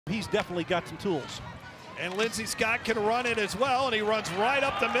he's definitely got some tools. And Lindsey Scott can run it as well, and he runs right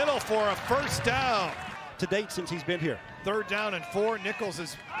up the middle for a first down. To date since he's been here. 3rd down and 4. Nicholls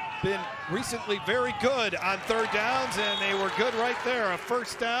has been recently very good on 3rd downs, and they were good right there. A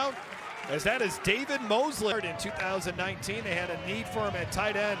first down, as that is David Mosley. In 2019, they had a need for him at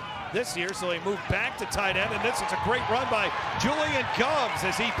tight end this year, so he moved back to tight end, and this is a great run by Julian Gums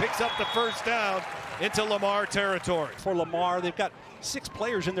as he picks up the first down into Lamar territory. For Lamar, they've got 6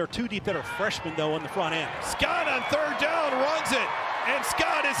 players in there, 2 deep that are freshmen, though, on the front end. Scott on 3rd down runs it, and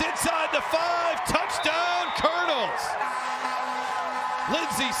Scott is inside the 5. Touchdown, Colonels.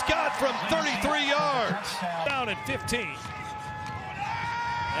 Lindsey Scott from 33 yards. Down at 15.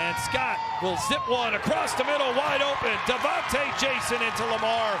 And Scott will zip one across the middle, wide open. Devontae Jason into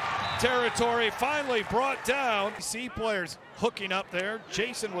Lamar territory, finally brought down. See players hooking up there.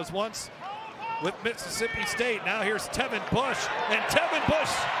 Jason was once with Mississippi State. Now here's Tevin Bush, and Tevin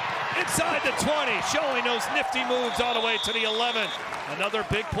Bush inside the 20, showing those nifty moves all the way to the 11. Another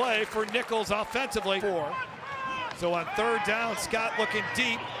big play for Nicholls offensively. 4. So on 3rd down, Scott looking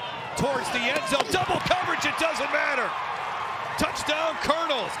deep towards the end zone. Double coverage, it doesn't matter. Touchdown,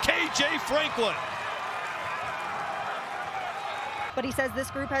 Colonels, KJ Franklin. But he says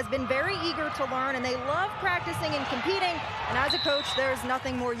this group has been very eager to learn, and they love practicing and competing. And as a coach, there's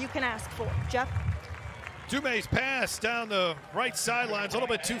nothing more you can ask for. Jeff? Dumais pass down the right sidelines, a little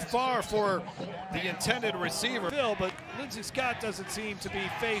bit too far for the intended receiver. But Lindsey Scott doesn't seem to be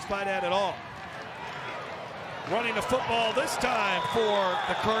fazed by that at all. Running the football this time for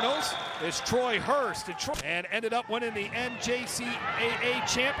the Colonels is Troy Hurst, and ended up winning the NJCAA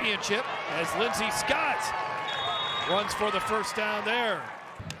championship as Lindsey Scott runs for the first down there.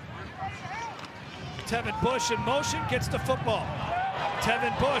 Tevin Bush in motion, gets the football.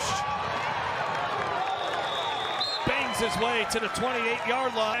 Tevin Bush bangs his way to the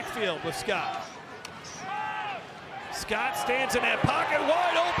 28-yard line. Backfield with Scott. Scott stands in that pocket,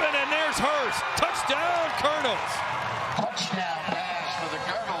 wide open, and there's Hurst. Touchdown, Colonels. Touchdown pass for the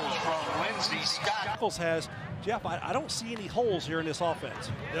Colonels from Lindsey Scott. Nicholls has, Jeff, I don't see any holes here in this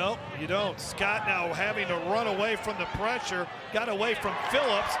offense. No, you don't. Scott now having to run away from the pressure, got away from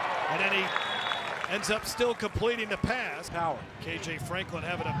Phillips, and then he ends up still completing the pass. Power. KJ Franklin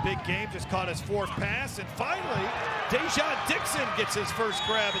having a big game, just caught his 4th pass, and finally, Dejon Dixon gets his first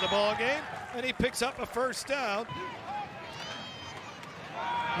grab of the ball game, and he picks up a first down.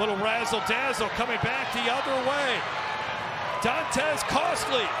 Little razzle-dazzle coming back the other way. Dontez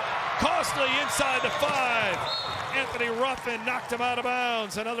Costly inside the 5. Anthony Ruffin knocked him out of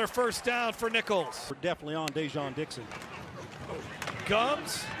bounds. Another first down for Nicholls. We're definitely on Dejon Dixon.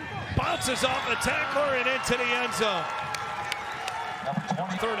 Gums bounces off the tackler and into the end zone.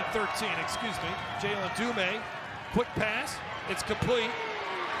 3rd and 13, excuse me. Jalen Dumais, quick pass, it's complete,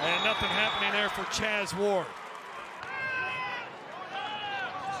 and nothing happening there for Chaz Ward.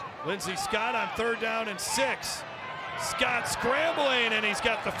 Lindsey Scott on 3rd down and 6. Scott scrambling, and he's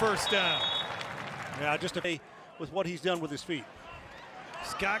got the first down. Yeah, just with what he's done with his feet.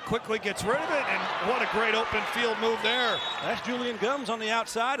 Scott quickly gets rid of it, and what a great open field move there. That's Julian Gums on the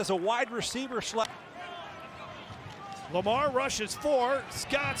outside as a wide receiver slot. Lamar rushes 4.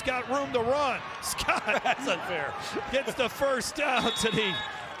 Scott's got room to run. Scott, that's unfair, gets the first down to the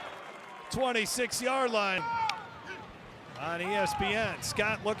 26-yard line. On ESPN,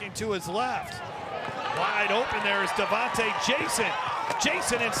 Scott looking to his left. Wide open there is Devontae Jason.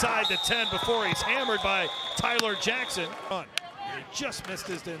 Jason inside the 10 before he's hammered by Tyler Jackson. He just missed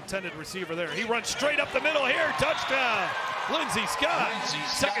his intended receiver there. He runs straight up the middle here. Touchdown. Lindsey Scott.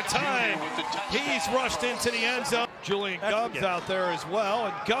 Second time he's rushed into the end zone. Julian Gums out there as well,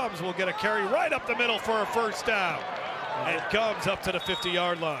 and Gums will get a carry right up the middle for a first down. And Gums up to the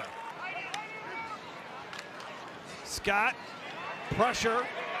 50-yard line. Scott, pressure,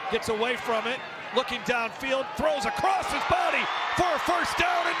 gets away from it, looking downfield, throws across his body for a first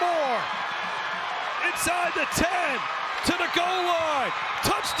down and more. Inside the 10, to the goal line.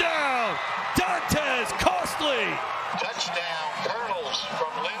 Touchdown, Dontez Costly. Touchdown, Colonels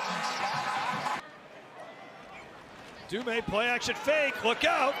from Lindsey. Dumais play action fake, look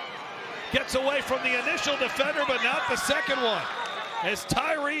out. Gets away from the initial defender, but not the second one, as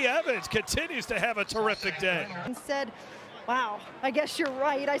Tyree Evans continues to have a terrific day. And said, wow, I guess you're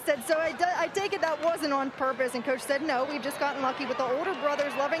right. I said, so I take it that wasn't on purpose. And coach said, no, we've just gotten lucky with the older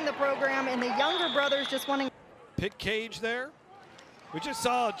brothers loving the program and the younger brothers just wanting. Pick cage there. We just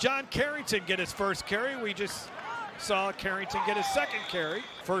saw John Carrington get his first carry. We just saw Carrington get his second carry.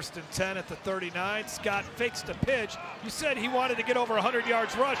 1st and 10 at the 39. Scott fakes the pitch. You said he wanted to get over 100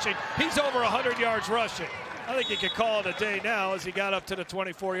 yards rushing. He's over 100 yards rushing. I think he could call it a day now as he got up to the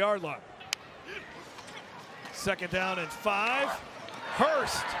 24-yard line. 2nd down and 5.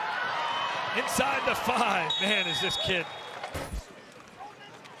 Hurst inside the 5. Man, is this kid.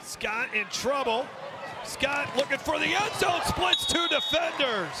 Scott in trouble. Scott looking for the end zone, splits 2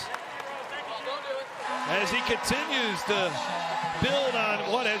 defenders. As he continues to build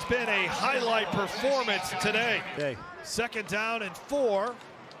on what has been a highlight performance today. 2nd down and 4.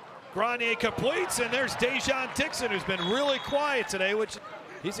 Grenier completes, and there's Dejon Dixon, who's been really quiet today, which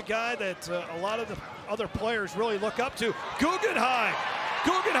he's a guy that a lot of the other players really look up to. Guggenheim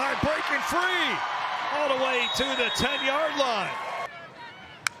breaking free all the way to the 10-yard line.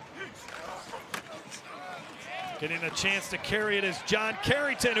 Getting a chance to carry it is John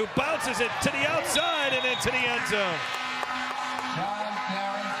Carrington, who bounces it to the outside and into the end zone.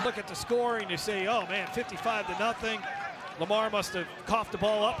 Look at the scoring, you say, oh man, 55-0. Lamar must have coughed the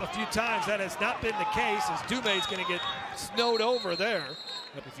ball up a few times. That has not been the case, as Dumais going to get snowed over there.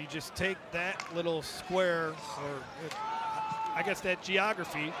 But if you just take that little square, or I guess that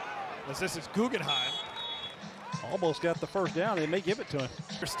geography, as this is Guggenheim. Almost got the 1st down. They may give it to him.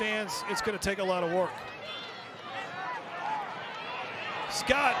 Understands it's going to take a lot of work.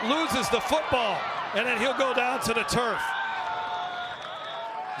 Scott loses the football, and then he'll go down to the turf.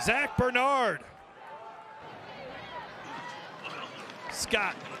 Zach Bernard.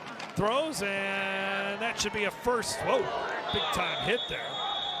 Scott throws, and that should be a first. Whoa, big time hit there.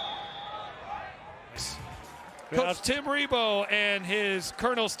 Coach Tim Rebowe and his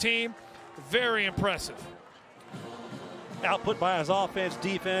Colonels team, very impressive. Output by his offense,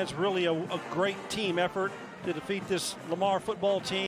 defense, really a great team effort to defeat this Lamar football team.